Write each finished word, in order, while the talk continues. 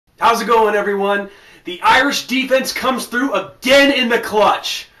How's it going, everyone? The Irish defense comes through again in the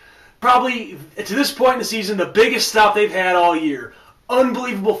clutch. Probably, to this point in the season, the biggest stop they've had all year.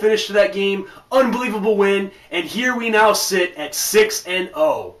 Unbelievable finish to that game, unbelievable win, and here we now sit at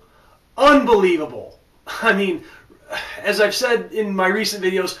 6-0. Unbelievable. I mean, as I've said in my recent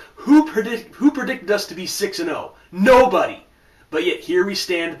videos, who predicted us to be 6-0? Nobody. But yet here we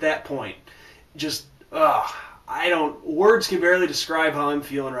stand at that point. Just, words can barely describe how I'm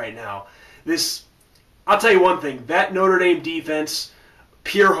feeling right now. I'll tell you one thing, that Notre Dame defense,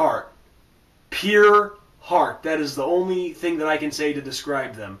 pure heart. Pure heart. That is the only thing that I can say to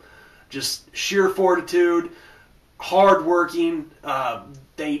describe them. Just sheer fortitude, hard working.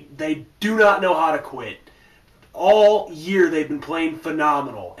 They do not know how to quit. All year they've been playing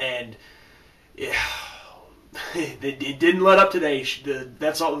phenomenal, and it didn't let up today.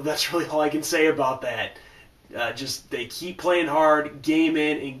 That's really all I can say about that. They keep playing hard, game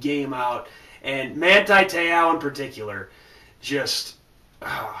in and game out, and Manti Te'o in particular,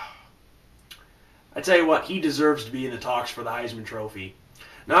 I tell you what, he deserves to be in the talks for the Heisman Trophy.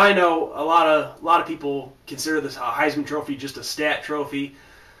 Now I know a lot of people consider this Heisman Trophy just a stat trophy,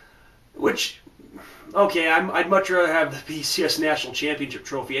 which, okay, I'd much rather have the BCS National Championship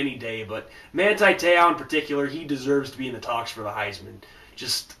Trophy any day, but Manti Te'o in particular, he deserves to be in the talks for the Heisman.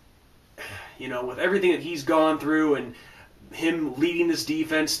 Just, with everything that he's gone through and him leading this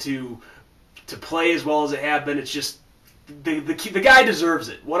defense to play as well as it have been, it's just, the guy deserves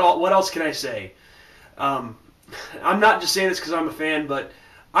it. What else can I say? I'm not just saying this because I'm a fan, but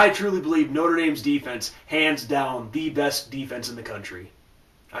I truly believe Notre Dame's defense, hands down, the best defense in the country.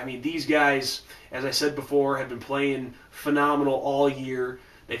 I mean, these guys, as I said before, have been playing phenomenal all year.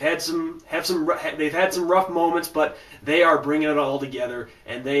 They've had some rough moments, but they are bringing it all together,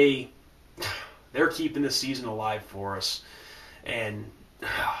 and they're keeping this season alive for us. And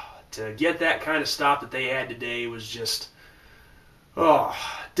to get that kind of stop that they had today was just,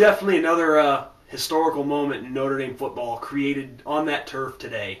 definitely another historical moment in Notre Dame football created on that turf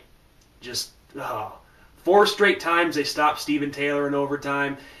today. Just 4 straight times they stopped Stephen Taylor in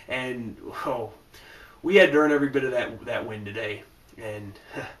overtime, and we had to earn every bit of that win today. And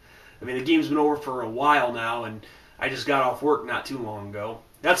I mean, the game's been over for a while now, and I just got off work not too long ago.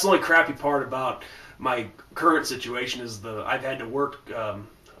 That's the only crappy part about my current situation is I've had to work,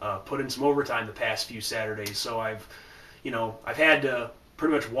 put in some overtime the past few Saturdays, so I've had to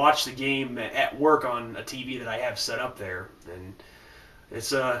pretty much watch the game at work on a TV that I have set up there, and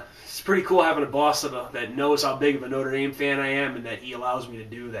it's pretty cool having a boss that knows how big of a Notre Dame fan I am, and that he allows me to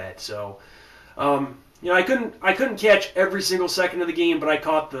do that. So, I couldn't catch every single second of the game, but I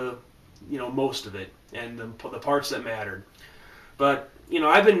caught most of it and the parts that mattered. But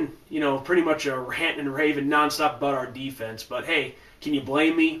I've been pretty much ranting and raving nonstop about our defense. But hey, can you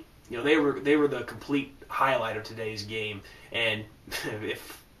blame me? They were the complete highlight of today's game, and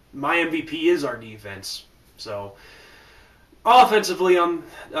if my MVP is our defense. So offensively on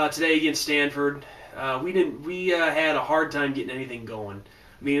today against Stanford, we had a hard time getting anything going.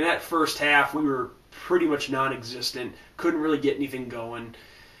 I mean, in that first half we were pretty much non-existent, couldn't really get anything going.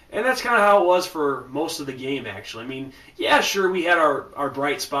 And that's kind of how it was for most of the game, actually. I mean, yeah, sure, we had our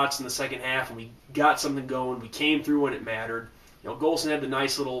bright spots in the second half, and we got something going. We came through when it mattered. Golson had the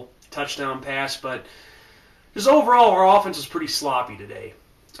nice little touchdown pass, but just overall, our offense was pretty sloppy today.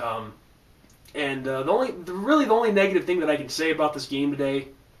 And the only negative thing that I can say about this game today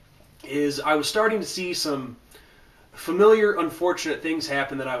is I was starting to see some familiar, unfortunate things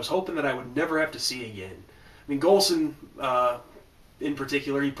happen that I was hoping that I would never have to see again. I mean, Golson, in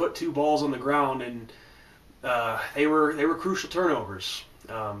particular, he put 2 balls on the ground, and they were crucial turnovers.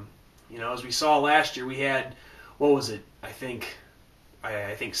 As we saw last year, we had, what was it? I think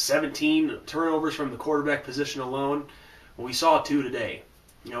 17 turnovers from the quarterback position alone. Well, we saw 2 today.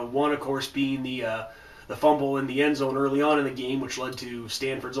 One, of course, being the fumble in the end zone early on in the game, which led to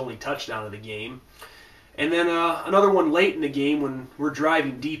Stanford's only touchdown of the game. And then another one late in the game when we're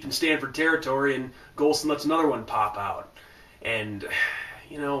driving deep in Stanford territory, and Golson lets another one pop out. And,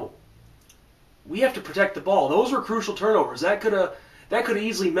 we have to protect the ball. Those were crucial turnovers. That could have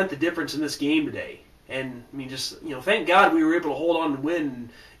easily meant the difference in this game today. And, I mean, thank God we were able to hold on and win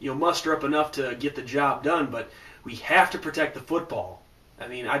and, muster up enough to get the job done. But we have to protect the football. I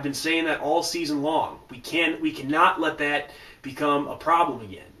mean, I've been saying that all season long. We cannot let that become a problem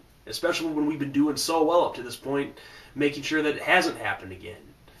again, especially when we've been doing so well up to this point, making sure that it hasn't happened again.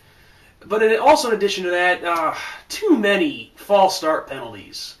 But also in addition to that, too many false start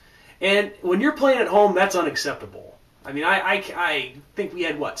penalties. And when you're playing at home, that's unacceptable. I mean, I think we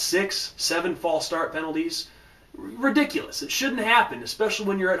had, 6, 7 false start penalties Ridiculous. It shouldn't happen, especially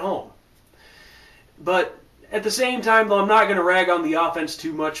when you're at home. But at the same time, though, I'm not going to rag on the offense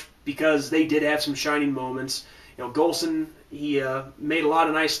too much because they did have some shining moments. Golson, he made a lot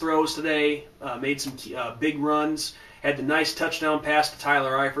of nice throws today, made some big runs, had the nice touchdown pass to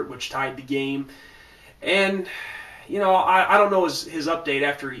Tyler Eifert, which tied the game. And, I don't know his update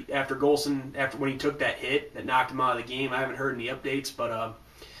after Golson, when he took that hit that knocked him out of the game. I haven't heard any updates, but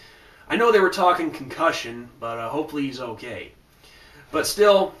I know they were talking concussion, but hopefully he's okay. But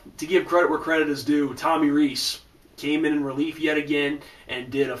still, to give credit where credit is due, Tommy Rees came in relief yet again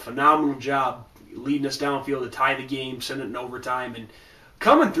and did a phenomenal job leading us downfield to tie the game, send it in overtime, and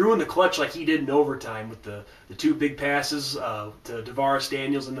coming through in the clutch like he did in overtime with the two big passes to DeVaris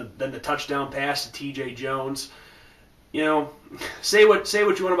Daniels and then the touchdown pass to T.J. Jones. Say what you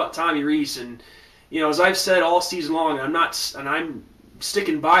want about Tommy Rees, and as I've said all season long, I'm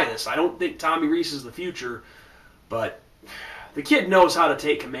sticking by this. I don't think Tommy Rees is the future, but the kid knows how to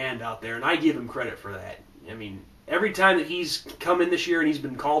take command out there, and I give him credit for that. I mean, every time that he's come in this year and he's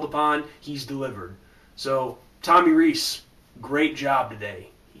been called upon, he's delivered. So, Tommy Rees, great job today.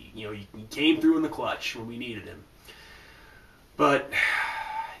 He came through in the clutch when we needed him. But,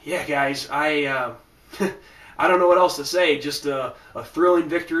 yeah, guys, I don't know what else to say. Just a thrilling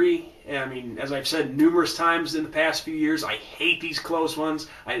victory. I mean, as I've said numerous times in the past few years, I hate these close ones.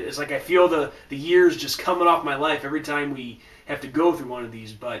 It's like I feel the years just coming off my life every time we have to go through one of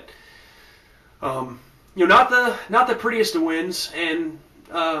these. But not the prettiest of wins, and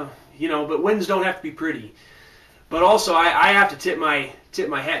but wins don't have to be pretty. But also, I have to tip my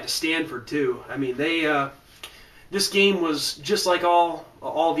hat to Stanford too. I mean, this game was just like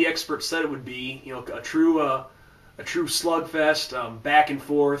all the experts said it would be. A true slugfest, back and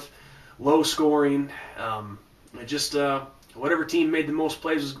forth, low scoring. Whatever team made the most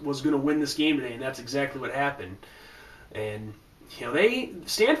plays was going to win this game today, and that's exactly what happened. And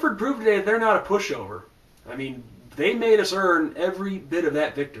Stanford proved today that they're not a pushover. I mean, they made us earn every bit of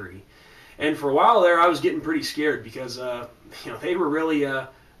that victory. And for a while there, I was getting pretty scared because they were really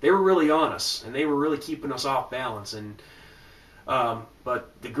on us, and they were really keeping us off balance. And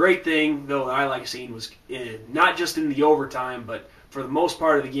but the great thing, though, that I like seeing was not just in the overtime, but for the most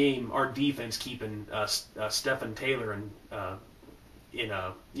part of the game, our defense keeping Stephen Taylor and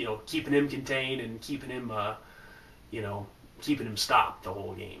keeping him contained and keeping him stopped the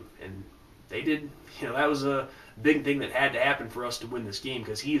whole game. And they did. That was a big thing that had to happen for us to win this game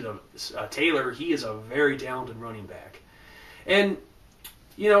because Taylor. He is a very talented running back. And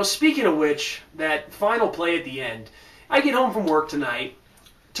speaking of which, that final play at the end, I get home from work tonight,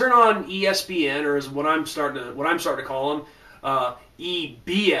 turn on ESPN, or as what I'm starting to call them,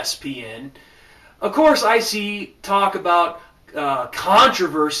 EBSPN. Of course, I see talk about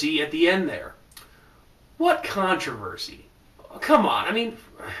controversy at the end there. What controversy? Come on. I mean,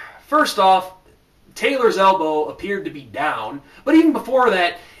 first off, Taylor's elbow appeared to be down, but even before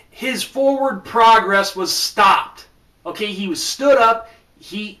that, his forward progress was stopped. Okay, he was stood up.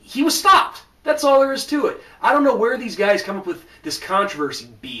 He was stopped. That's all there is to it. I don't know where these guys come up with this controversy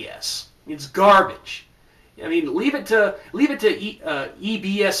BS. It's garbage. I mean, leave it to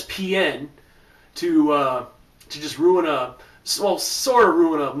EBSPN to just ruin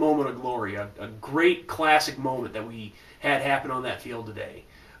ruin a moment of glory, a great classic moment that we had happen on that field today.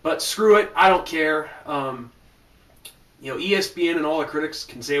 But screw it, I don't care. ESPN and all the critics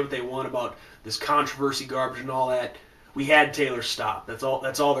can say what they want about this controversy garbage and all that. We had Taylor stopped. That's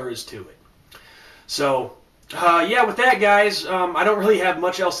all there is to it. So, with that, guys, I don't really have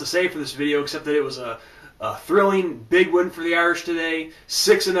much else to say for this video except that it was a thrilling, big win for the Irish today.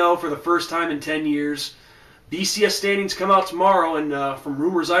 6-0 for the first time in 10 years. BCS standings come out tomorrow, and from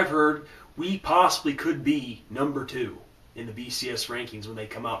rumors I've heard, we possibly could be number 2 in the BCS rankings when they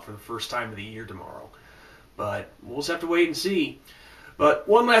come out for the first time of the year tomorrow. But we'll just have to wait and see. But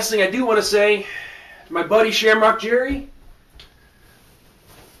one last thing I do want to say, my buddy Shamrock Jerry,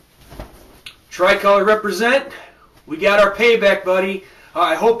 Tricolor represent. We got our payback, buddy.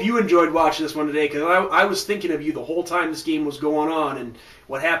 I hope you enjoyed watching this one today because I was thinking of you the whole time this game was going on and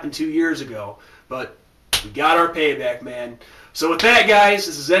what happened 2 years ago. But we got our payback, man. So with that, guys,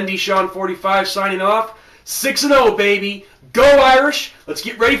 this is ND Sean 45 signing off. 6-0, baby. Go Irish. Let's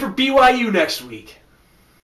get ready for BYU next week.